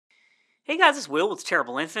Hey guys, it's Will with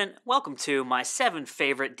Terrible Infant. Welcome to my 7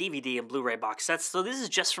 favorite DVD and Blu-ray box sets. So this is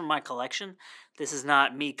just from my collection. This is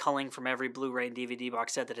not me culling from every Blu-ray and DVD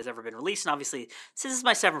box set that has ever been released. And obviously, since this is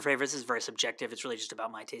my 7 favorites, this is very subjective. It's really just about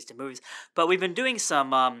my taste in movies. But we've been doing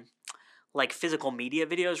some like physical media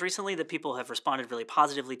videos recently that people have responded really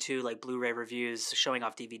positively to, like Blu-ray reviews, showing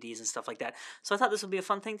off DVDs and stuff like that. So I thought this would be a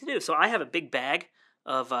fun thing to do. So I have a big bag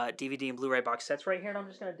of DVD and Blu-ray box sets right here, and I'm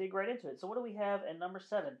just going to dig right into it. So what do we have at number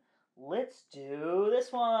 7? Let's do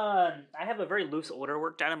this one. I have a very loose order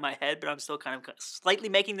worked out in my head, but I'm still kind of slightly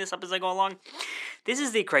making this up as I go along. This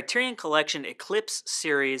is the Criterion Collection Eclipse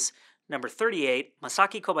Series number 38,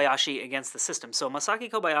 Masaki Kobayashi Against the System. So Masaki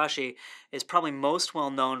Kobayashi is probably most well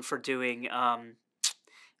known for doing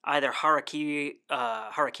either Harakiri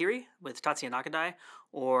with Tatsuya Nakadai,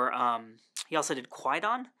 or he also did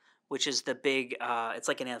Kwaidan, which is the big, it's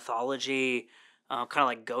like an anthology, kind of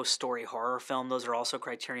like ghost story horror film. Those are also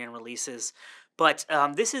Criterion releases. But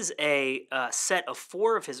this is a set of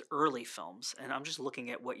 4 of his early films, and I'm just looking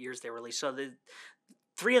at what years they released. So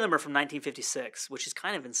 3 of them are from 1956, which is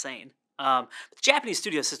kind of insane. The Japanese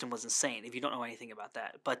studio system was insane, if you don't know anything about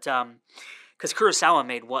that. But because Kurosawa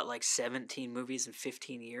made, like 17 movies in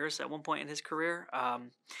 15 years at one point in his career.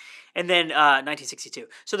 And then 1962.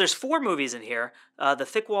 So there's 4 movies in here. The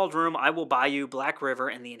Thick-Walled Room, I Will Buy You, Black River,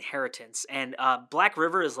 and The Inheritance. And Black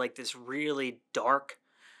River is like this really dark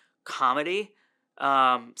comedy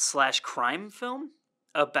slash crime film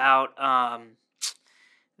about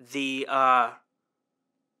the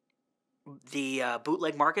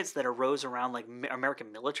bootleg markets that arose around like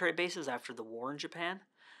American military bases after the war in Japan.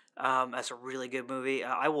 That's a really good movie.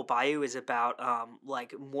 I Will Buy You is about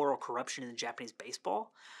like moral corruption in Japanese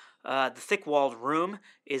baseball. The Thick-Walled Room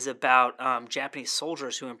is about Japanese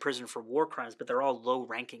soldiers who are imprisoned for war crimes, but they're all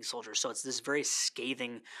low-ranking soldiers. So it's this very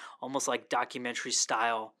scathing, almost like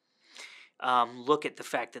documentary-style look at the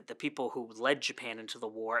fact that the people who led Japan into the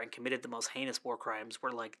war and committed the most heinous war crimes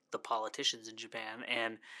were like the politicians in Japan,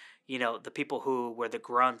 and the people who were the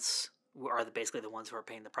grunts are basically the ones who are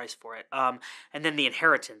paying the price for it. And then The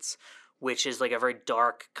Inheritance, which is like a very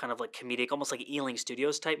dark, kind of like comedic, almost like Ealing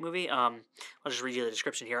Studios type movie. I'll just read you the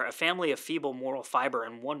description here. A family of feeble moral fiber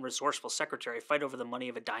and one resourceful secretary fight over the money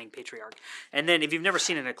of a dying patriarch. And then if you've never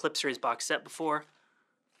seen an Eclipse series box set before,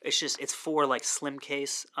 it's 4 like slim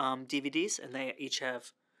case DVDs, and they each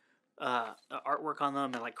have artwork on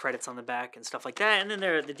them and like credits on the back and stuff like that. And then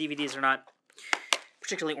the DVDs are not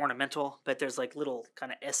particularly ornamental, but there's like little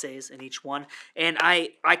kind of essays in each one. And I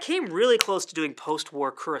came really close to doing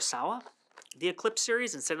post-war Kurosawa, the Eclipse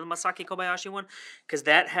series, instead of the Masaki Kobayashi one, because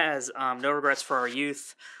that has No Regrets for Our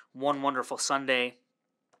Youth, One Wonderful Sunday,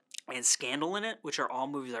 and Scandal in it, which are all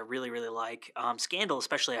movies I really, really like. Scandal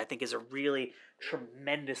especially, I think, is a really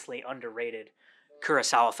tremendously underrated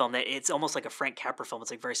Kurosawa film. That it's almost like a Frank Capra film.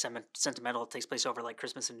 It's like very sentimental. It takes place over like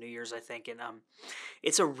Christmas and New Year's, I think, and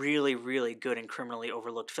it's a really, really good and criminally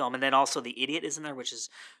overlooked film. And then also The Idiot is in there, which is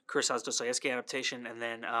Kurosawa's Dostoevsky adaptation, and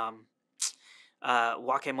then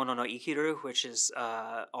Wakemono no Ikiru, which is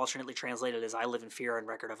alternately translated as I Live in Fear and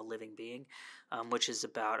Record of a Living Being, which is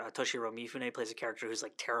about Toshiro Mifune plays a character who's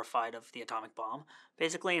like terrified of the atomic bomb,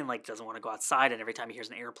 basically, and like doesn't want to go outside, and every time he hears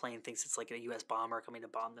an airplane thinks it's like a U.S. bomber coming to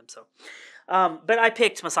bomb them. So, but I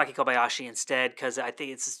picked Masaki Kobayashi instead because I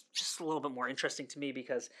think it's just a little bit more interesting to me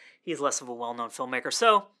because he's less of a well-known filmmaker.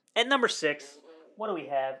 So at number 6, what do we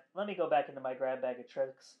have? Let me go back into my grab bag of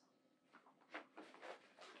tricks.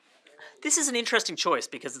 This is an interesting choice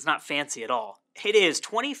because it's not fancy at all. It is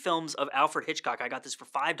 20 films of Alfred Hitchcock. I got this for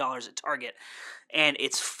 $5 at Target. And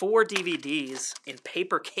it's 4 DVDs in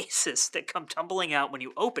paper cases that come tumbling out when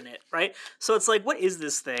you open it, right? So it's like, what is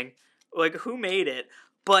this thing? Like, who made it?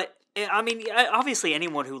 But, I mean, obviously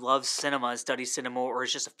anyone who loves cinema and studies cinema or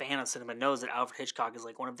is just a fan of cinema knows that Alfred Hitchcock is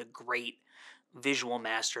like one of the great visual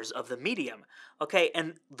masters of the medium. Okay,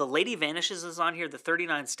 and The Lady Vanishes is on here, The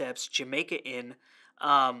 39 Steps, Jamaica Inn,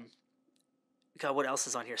 God, what else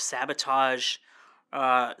is on here? Sabotage,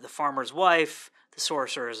 The Farmer's Wife, The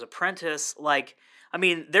Sorcerer's Apprentice. Like, I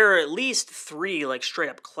mean, there are at least 3 like straight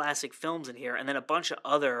up classic films in here, and then a bunch of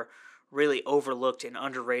other really overlooked and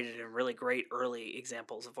underrated and really great early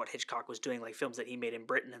examples of what Hitchcock was doing, like films that he made in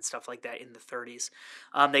Britain and stuff like that in the 30s.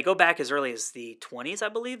 They go back as early as the 20s, I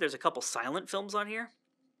believe. There's a couple silent films on here.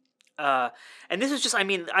 And this is just, I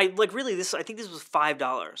mean, I think this was $5.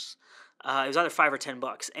 It was either $5 or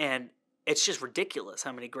 $10, and it's just ridiculous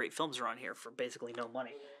how many great films are on here for basically no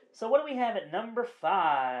money. So what do we have at number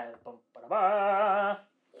 5? I'm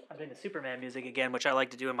doing the Superman music again, which I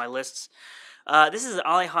like to do in my lists. This is an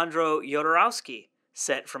Alejandro Jodorowsky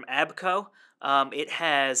set from Abco. It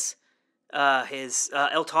has his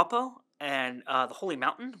El Topo and The Holy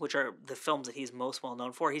Mountain, which are the films that he's most well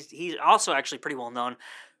known for. He's also actually pretty well known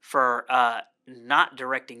for not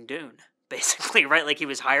directing Dune, basically, right? Like he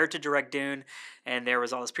was hired to direct Dune, and there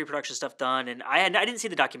was all this pre-production stuff done. And I didn't see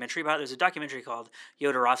the documentary about it. There's a documentary called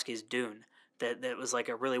Jodorowsky's Dune that was like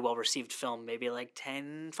a really well received film, maybe like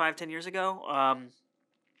 10 years ago.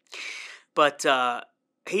 But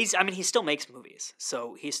he still makes movies,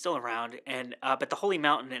 so he's still around. And but The Holy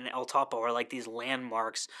Mountain and El Topo are like these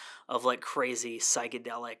landmarks of like crazy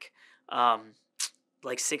psychedelic, like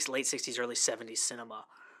late '60s, early '70s cinema.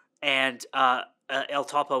 And El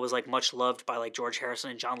Topo was like much loved by like George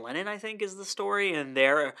Harrison and John Lennon, I think, is the story, and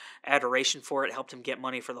their adoration for it helped him get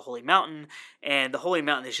money for The Holy Mountain. And The Holy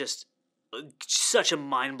Mountain is just such a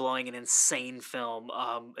mind-blowing and insane film.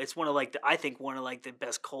 It's one of like I think one of like the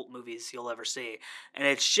best cult movies you'll ever see, and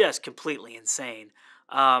it's just completely insane.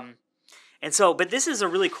 And so, but this is a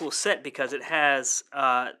really cool set because it has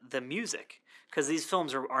the music, because these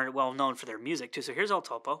films are well known for their music too. So here's El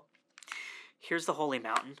Topo, here's The Holy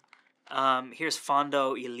Mountain, here's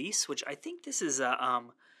Fondo Elise, which I think this is a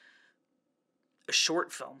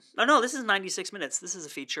short film. Oh no, this is 96 minutes. This is a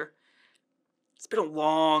feature. It's been a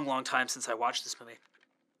long, long time since I watched this movie.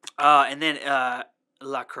 And then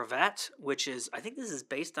La Cravate, which is, I think this is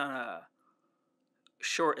based on a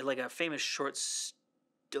short, like a famous short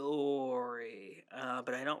story.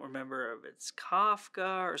 But I don't remember if it's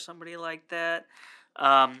Kafka or somebody like that.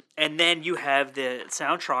 And then you have the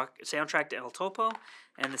soundtrack to El Topo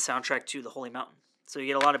and the soundtrack to The Holy Mountain. So you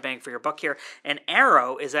get a lot of bang for your buck here. And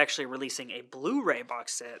Arrow is actually releasing a Blu-ray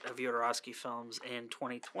box set of Jodorowsky films in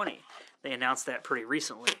 2020. They announced that pretty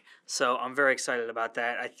recently. So I'm very excited about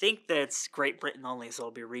that. I think that's Great Britain only, so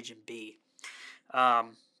it'll be Region B.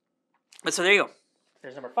 But so there you go.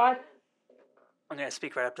 There's number 5. I'm going to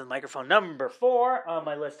speak right up to the microphone. Number 4 on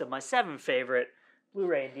my list of my 7 favorite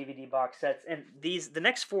Blu-ray and DVD box sets. And the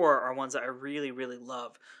next 4 are ones that I really, really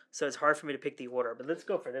love. So it's hard for me to pick the order. But let's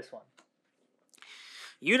go for this one.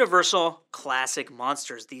 Universal Classic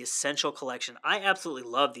Monsters, the Essential Collection. I absolutely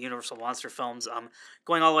love the Universal Monster films.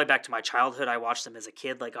 Going all the way back to my childhood, I watched them as a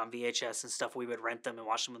kid, like on VHS and stuff. We would rent them and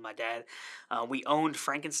watch them with my dad. We owned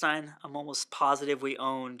Frankenstein. I'm almost positive we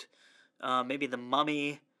owned maybe The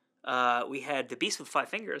Mummy. We had The Beast with Five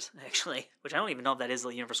Fingers, actually, which I don't even know if that is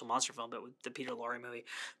a Universal Monster film, but with the Peter Lorre movie.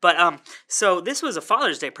 But so this was a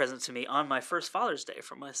Father's Day present to me on my first Father's Day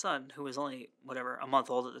from my son, who was only, a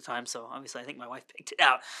month old at the time, so obviously I think my wife picked it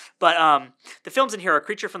out. But the films in here are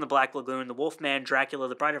Creature from the Black Lagoon, The Wolfman, Dracula,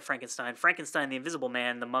 The Bride of Frankenstein, Frankenstein, The Invisible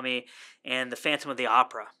Man, The Mummy, and The Phantom of the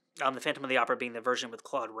Opera. The Phantom of the Opera being the version with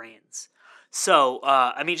Claude Rains. So,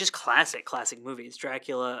 just classic movies.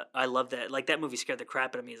 Dracula, I love that. Like, that movie scared the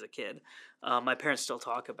crap out of me as a kid. My parents still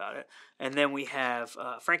talk about it. And then we have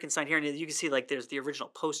Frankenstein here. And you can see, like, there's the original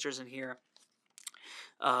posters in here.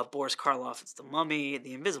 Boris Karloff, it's The Mummy,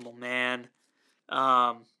 The Invisible Man.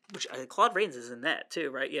 Which Claude Rains is in that, too,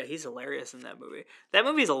 right? Yeah, he's hilarious in that movie. That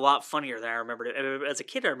movie is a lot funnier than I remembered it. As a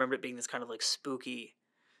kid, I remember it being this kind of, like, spooky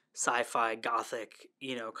sci-fi, gothic,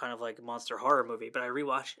 kind of like monster horror movie, but I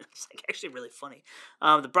rewatched it. It's like actually really funny.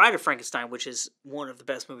 The Bride of Frankenstein, which is one of the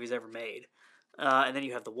best movies ever made. And then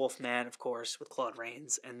you have The Wolfman, of course, with Claude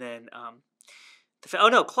Rains. And then,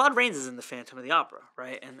 Claude Rains is in The Phantom of the Opera,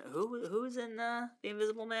 right? And who's in The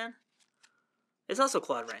Invisible Man? It's also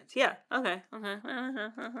Claude Rains. Yeah, okay.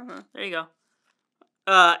 There you go.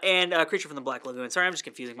 And Creature from the Black Lagoon. Sorry, I'm just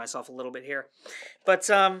confusing myself a little bit here. But,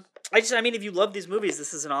 if you love these movies,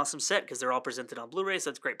 this is an awesome set because they're all presented on Blu-ray, so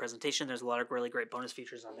it's great presentation. There's a lot of really great bonus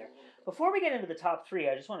features on there. Before we get into the top 3,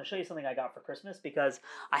 I just want to show you something I got for Christmas because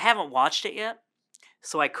I haven't watched it yet,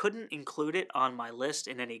 so I couldn't include it on my list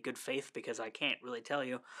in any good faith because I can't really tell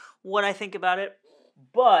you what I think about it.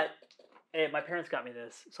 But my parents got me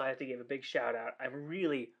this, so I have to give a big shout out. I'm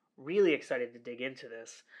really, really excited to dig into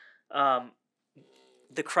this.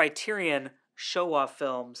 The Criterion show-off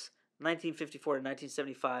films, 1954 to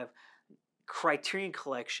 1975, Criterion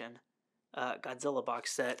Collection, Godzilla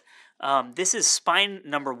box set. This is spine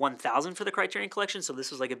number 1000 for the Criterion Collection, so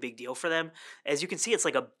this was like a big deal for them. As you can see, it's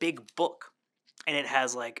like a big book, and it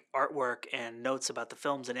has like artwork and notes about the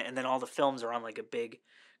films in it, and then all the films are on like a big,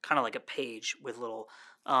 kind of like a page with little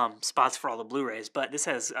spots for all the Blu-rays. But this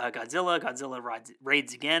has Godzilla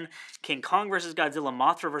Raids Again, King Kong vs. Godzilla,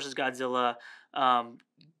 Mothra vs. Godzilla,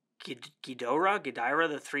 Ghidorah,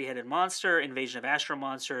 the three-headed monster, Invasion of Astro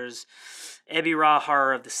Monsters, Ebirah,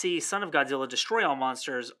 Horror of the Sea, Son of Godzilla, Destroy All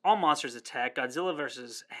Monsters Attack, Godzilla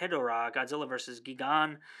vs. Hedorah, Godzilla vs.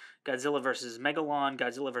 Gigan, Godzilla vs. Megalon,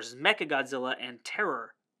 Godzilla vs. Mechagodzilla, and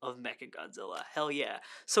Terror of Mechagodzilla. Hell yeah.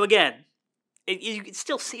 So again, it's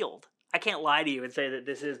still sealed. I can't lie to you and say that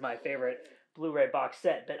this is my favorite Blu-ray box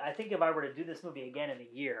set, but I think if I were to do this movie again in a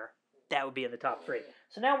year, that would be in the top 3.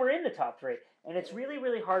 So now we're in the top 3, and it's really,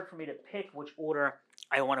 really hard for me to pick which order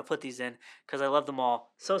I want to put these in because I love them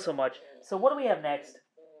all so much. So what do we have next?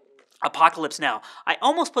 Apocalypse Now. I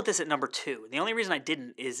almost put this at number 2. The only reason I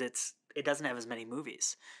didn't is it doesn't have as many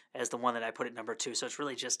movies as the one that I put at number 2. So it's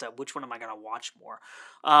really just which one am I going to watch more?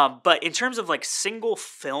 But in terms of like single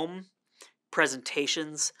film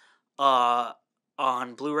presentations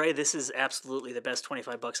on Blu-ray, this is absolutely the best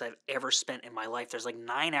 $25 I've ever spent in my life. There's like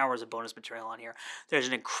 9 hours of bonus material on here. There's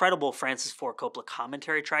an incredible Francis Ford Coppola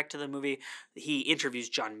commentary track to the movie. He interviews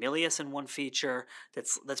John Milius in one feature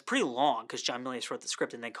that's pretty long because John Milius wrote the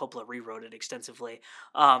script and then Coppola rewrote it extensively.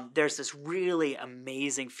 There's this really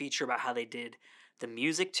amazing feature about how they did the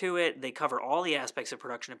music to it. They cover all the aspects of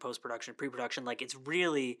production and post-production, pre-production. Like it's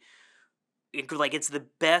really, like it's the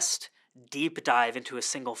best deep dive into a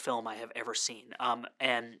single film I have ever seen.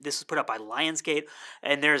 And this was put up by Lionsgate,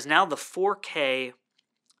 and there's now the 4K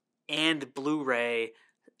and Blu-ray,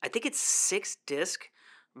 I think it's 6-disc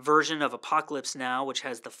version of Apocalypse Now, which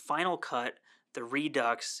has the final cut, the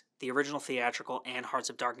Redux, the original theatrical, and Hearts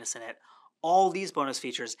of Darkness in it. All these bonus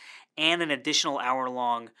features, and an additional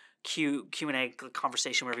hour-long Q&A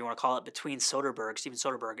conversation, whatever you want to call it, between Steven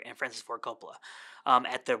Soderbergh, and Francis Ford Coppola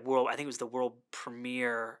at the world, I think it was the world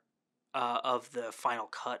premiere of the final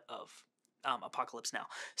cut of Apocalypse Now.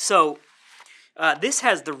 So this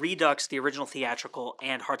has the Redux, the original theatrical,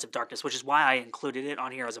 and Hearts of Darkness, which is why I included it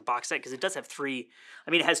on here as a box set, because it does have 3,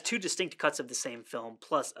 it has 2 distinct cuts of the same film,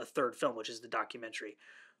 plus a third film, which is the documentary,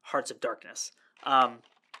 Hearts of Darkness. But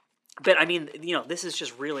this is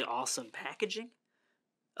just really awesome packaging.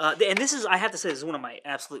 And this is, I have to say, this is one of my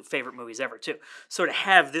absolute favorite movies ever, too. So to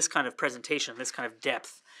have this kind of presentation, this kind of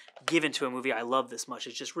depth given to a movie I love this much,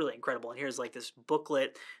 it's just really incredible. And here's like this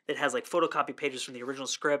booklet that has like photocopy pages from the original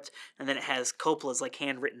script, and then it has Coppola's like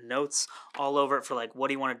handwritten notes all over it for like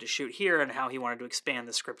what he wanted to shoot here and how he wanted to expand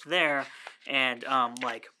the script there. And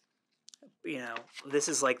this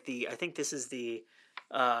is like I think this is the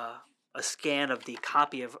a scan of the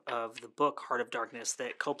copy of the book Heart of Darkness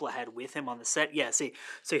that Coppola had with him on the set. Yeah, see,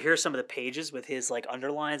 so here's some of the pages with his like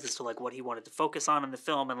underlines as to like what he wanted to focus on in the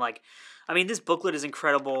film, and like, this booklet is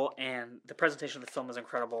incredible, and the presentation of the film is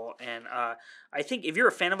incredible, and I think if you're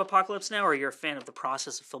a fan of Apocalypse Now or you're a fan of the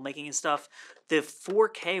process of filmmaking and stuff, the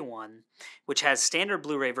 4K one, which has standard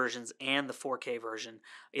Blu-ray versions and the 4K version,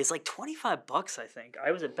 is like $25. I think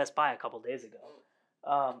I was at Best Buy a couple days ago.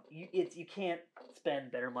 You can't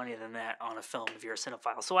spend better money than that on a film if you're a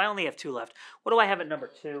cinephile. So I only have 2 left. What do I have at number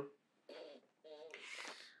 2?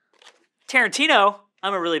 Tarantino.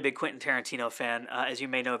 I'm a really big Quentin Tarantino fan, as you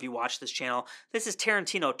may know if you watch this channel. This is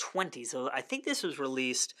Tarantino 20, so I think this was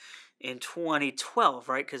released in 2012,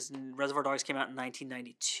 right? Because Reservoir Dogs came out in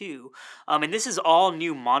 1992. And this is all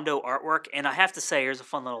new Mondo artwork. And I have to say, here's a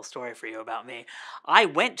fun little story for you about me. I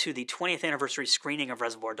went to the 20th anniversary screening of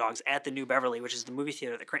Reservoir Dogs at the New Beverly, which is the movie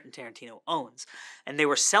theater that Quentin Tarantino owns. And they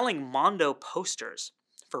were selling Mondo posters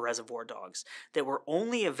for Reservoir Dogs that were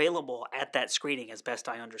only available at that screening, as best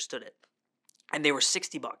I understood it. And they were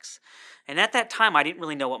 $60. And at that time, I didn't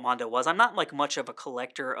really know what Mondo was. I'm not like much of a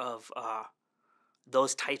collector of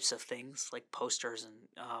those types of things, like posters and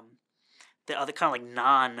the other kind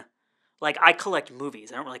of like I collect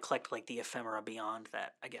movies. I don't really collect like the ephemera beyond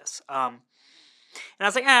that, I guess. And I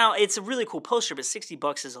was like, it's a really cool poster, but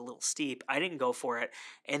 $60 is a little steep. I didn't go for it.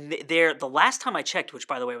 And the last time I checked, which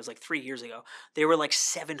by the way was like 3 years ago, they were like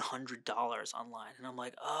 $700 online. And I'm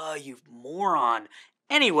like, oh, you moron.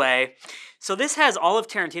 Anyway, so this has all of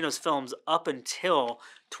Tarantino's films up until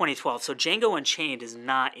 2012. So Django Unchained is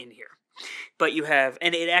not in here. But you have,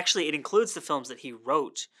 and it includes the films that he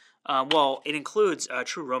wrote. It includes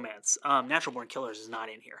True Romance. Natural Born Killers is not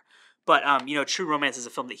in here. But, True Romance is a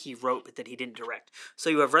film that he wrote but that he didn't direct. So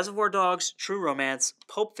you have Reservoir Dogs, True Romance,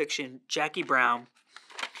 Pulp Fiction, Jackie Brown.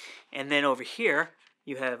 And then over here,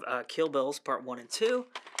 you have Kill Bills Part 1 and 2.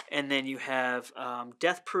 And then you have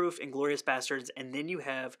Death Proof, Inglourious Bastards. And then you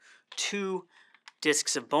have 2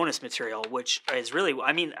 discs of bonus material, which is really,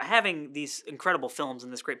 having these incredible films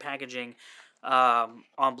and this great packaging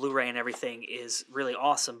on Blu-ray and everything is really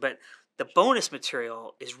awesome. But the bonus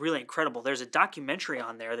material is really incredible. There's a documentary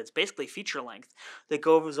on there that's basically feature length that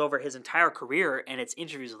goes over his entire career, and it's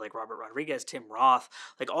interviews with like Robert Rodriguez, Tim Roth,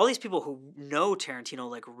 like all these people who know Tarantino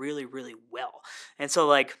like really, really well. And so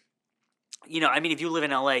like, if you live in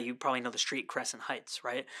LA, you probably know the street Crescent Heights,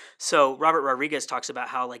 right? So Robert Rodriguez talks about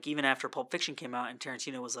how like even after Pulp Fiction came out and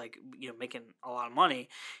Tarantino was like, making a lot of money,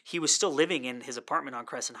 he was still living in his apartment on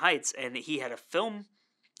Crescent Heights, and he had a film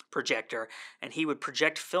projector, and he would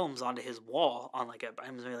project films onto his wall on like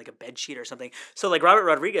maybe like a bed sheet or something. So like Robert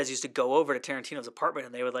Rodriguez used to go over to Tarantino's apartment,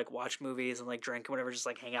 and they would like watch movies and like drink and whatever, just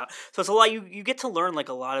like hang out. So it's a lot. You get to learn like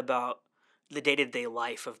a lot about the day-to-day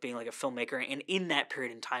life of being like a filmmaker, and in that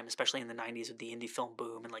period in time, especially in the 90s with the indie film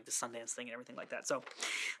boom and like the Sundance thing and everything like that. So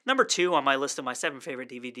number 2 on my list of my 7 favorite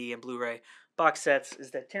DVD and Blu-ray box sets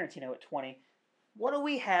is that Tarantino at 20. What do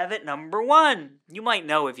we have at number 1? You might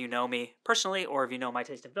know if you know me personally, or if you know my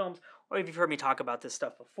taste in films, or if you've heard me talk about this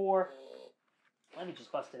stuff before. Let me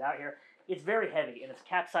just bust it out here. It's very heavy, and it's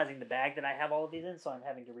capsizing the bag that I have all of these in, so I'm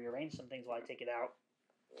having to rearrange some things while I take it out.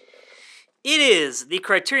 It is the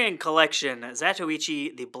Criterion Collection,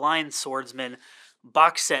 Zatoichi, The Blind Swordsman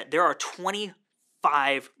box set. There are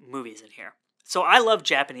 25 movies in here. So I love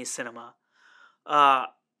Japanese cinema.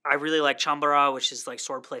 I really like chambara, which is like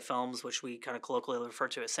swordplay films, which we kind of colloquially refer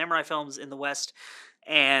to as samurai films in the West.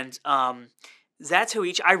 And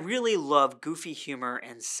Zatoichi, I really love goofy humor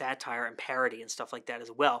and satire and parody and stuff like that as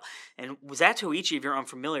well. And Zatoichi, if you're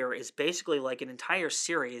unfamiliar, is basically like an entire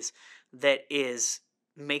series that is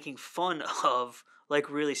making fun of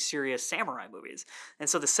like really serious samurai movies. And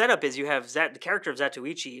so the setup is you have the character of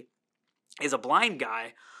Zatoichi is a blind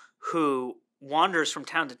guy who wanders from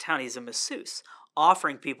town to town. He's a masseuse,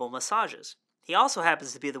 offering people massages. He also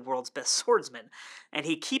happens to be the world's best swordsman, and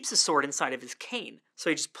he keeps his sword inside of his cane. So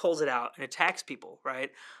he just pulls it out and attacks people,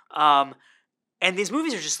 right? And these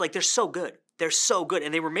movies are just like, they're so good. They're so good.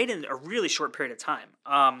 And they were made in a really short period of time.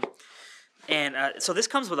 So this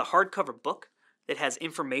comes with a hardcover book that has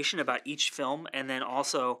information about each film, and then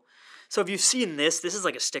also, so if you've seen this is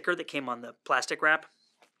like a sticker that came on the plastic wrap,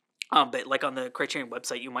 but like on the Criterion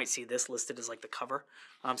website, you might see this listed as like the cover,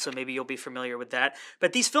 so maybe you'll be familiar with that.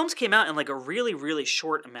 But these films came out in like a really, really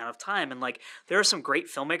short amount of time, and like there are some great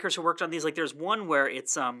filmmakers who worked on these. Like there's one where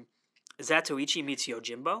it's Zatoichi meets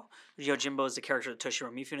Yojimbo. Yojimbo is the character that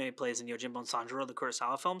Toshiro Mifune plays in Yojimbo and Sanjuro, the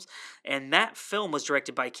Kurosawa films. And that film was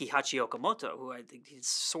directed by Kihachi Okamoto, who I think he's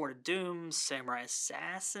Sword of Doom, Samurai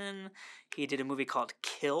Assassin. He did a movie called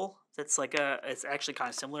Kill. That's like it's actually kind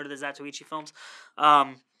of similar to the Zatoichi films.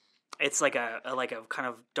 It's like a kind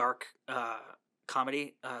of dark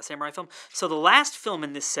comedy samurai film. So the last film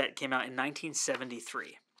in this set came out in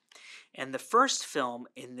 1973. And the first film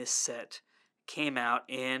in this set came out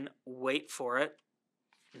in, wait for it,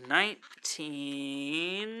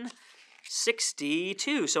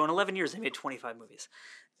 1962. So in 11 years, they made 25 movies.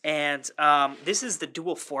 And this is the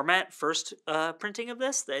dual format first printing of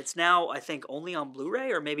this. It's now, I think, only on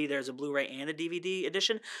Blu-ray, or maybe there's a Blu-ray and a DVD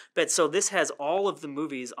edition. But so this has all of the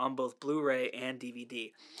movies on both Blu-ray and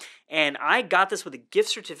DVD. And I got this with a gift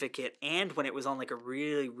certificate and when it was on like a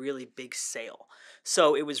really, really big sale.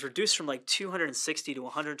 So it was reduced from like $260 to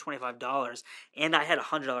 $125, and I had a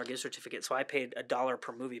 $100 gift certificate, so I paid $1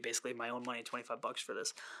 per movie, basically my own money, $25 for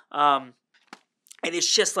this. And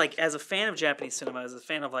it's just like, as a fan of Japanese cinema, as a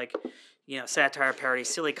fan of like, you know, satire, parody,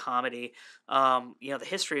 silly comedy, you know, the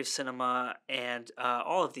history of cinema, and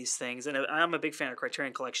all of these things. And I'm a big fan of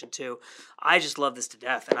Criterion Collection too. I just love this to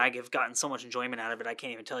death, and I have gotten so much enjoyment out of it. I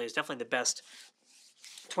can't even tell you. It's definitely the best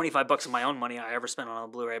 $25 of my own money I ever spent on a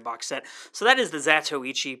Blu-ray box set. So that is the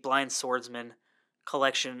Zatoichi Blind Swordsman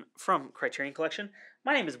collection from Criterion Collection.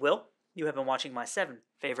 My name is Will. You have been watching my 7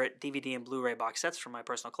 favorite DVD and Blu-ray box sets from my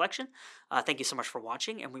personal collection. Thank you so much for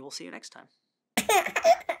watching, and we will see you next time.